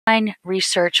find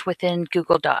research within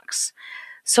Google Docs.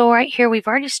 So right here, we've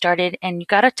already started and you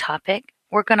got a topic.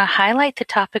 We're going to highlight the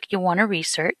topic you want to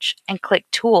research and click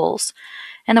Tools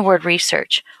and the word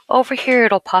Research. Over here,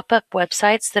 it'll pop up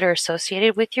websites that are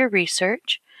associated with your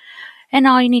research. And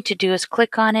all you need to do is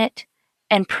click on it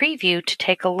and preview to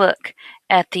take a look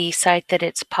at the site that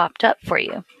it's popped up for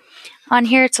you. On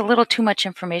here, it's a little too much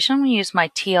information. I'm going to use my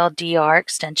TLDR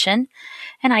extension,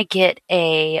 and I get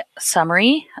a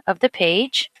summary of the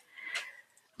page.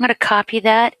 I'm going to copy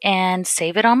that and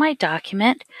save it on my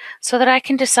document so that I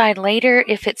can decide later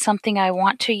if it's something I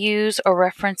want to use or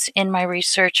reference in my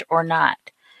research or not.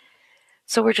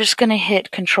 So we're just going to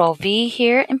hit Control V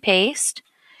here and paste.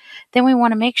 Then we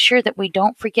want to make sure that we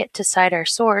don't forget to cite our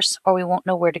source or we won't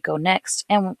know where to go next.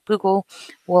 And Google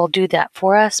will do that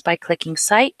for us by clicking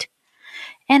Cite.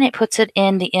 And it puts it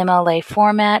in the MLA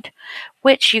format,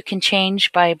 which you can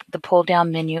change by the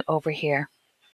pull-down menu over here.